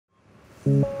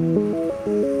That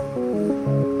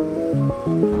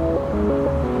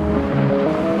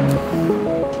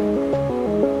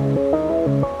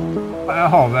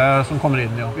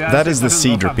is the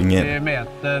sea dripping in.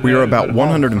 We are about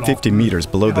 150 meters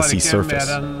below the sea surface.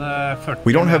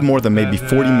 We don't have more than maybe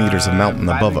 40 meters of mountain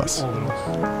above us.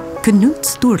 Knut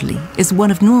Sturli is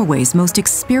one of Norway's most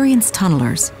experienced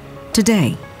tunnelers.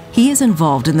 Today, he is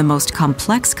involved in the most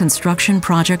complex construction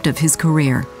project of his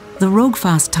career, the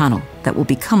RogFast tunnel that will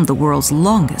become the world's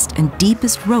longest and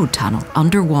deepest road tunnel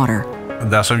underwater.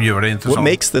 What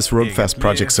makes this RogFast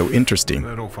project so interesting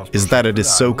is that it is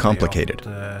so complicated.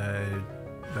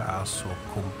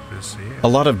 A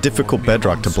lot of difficult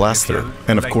bedrock to blast through,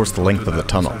 and of course the length of the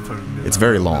tunnel. It's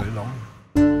very long.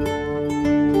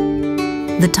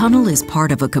 The tunnel is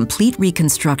part of a complete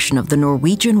reconstruction of the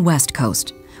Norwegian west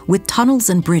coast, with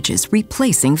tunnels and bridges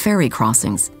replacing ferry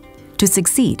crossings. To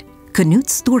succeed, Knut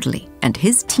Sturli and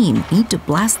his team need to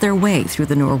blast their way through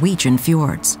the Norwegian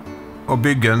fjords.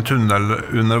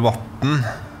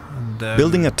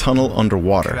 Building a tunnel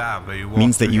underwater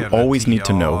means that you always need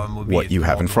to know what you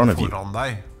have in front of you,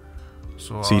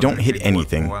 so you don't hit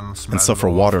anything and suffer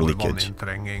water leakage,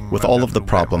 with all of the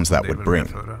problems that would bring.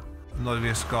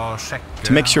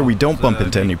 To make sure we don't bump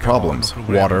into any problems,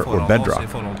 water or bedrock,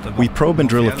 we probe and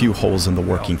drill a few holes in the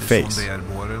working face.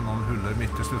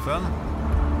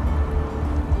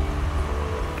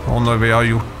 When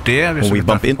we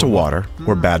bump into water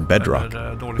or bad bedrock,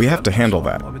 we have to handle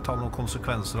that.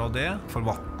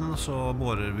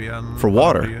 For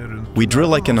water, we drill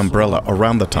like an umbrella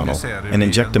around the tunnel and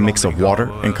inject a mix of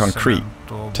water and concrete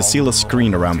to seal a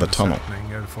screen around the tunnel.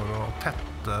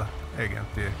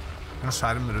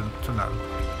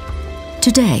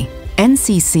 Today,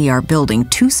 NCC are building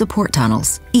 2 support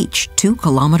tunnels, each 2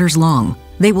 kilometers long.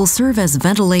 They will serve as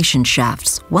ventilation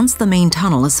shafts once the main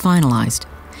tunnel is finalized.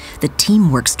 The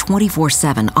team works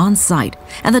 24/7 on site,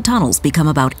 and the tunnels become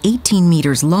about 18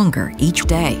 meters longer each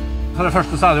day.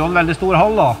 First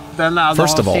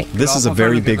of all, this is a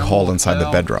very big hole inside the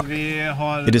bedrock.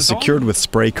 It is secured with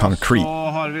spray concrete.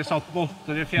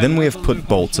 Then we have put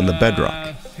bolts in the bedrock.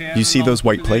 You see those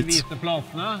white plates?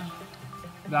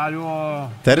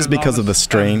 That is because of the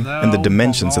strain and the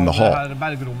dimensions in the hull.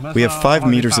 We have 5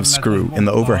 meters of screw in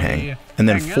the overhang and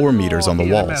then 4 meters on the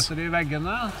walls.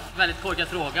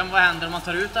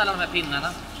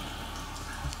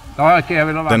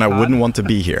 Then I wouldn't want to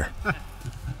be here.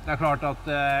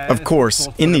 Of course,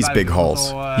 in these big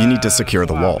halls, you need to secure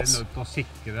the walls.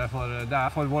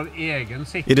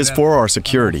 It is for our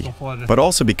security, but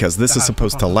also because this is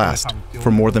supposed to last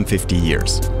for more than 50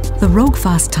 years. The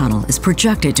RogFast tunnel is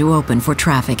projected to open for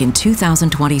traffic in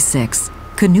 2026.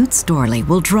 Knut Sturli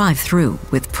will drive through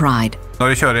with pride.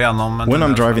 When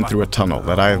I'm driving through a tunnel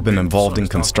that I have been involved in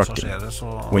constructing,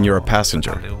 when you're a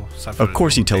passenger, of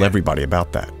course you tell everybody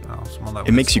about that.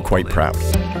 It makes you quite proud.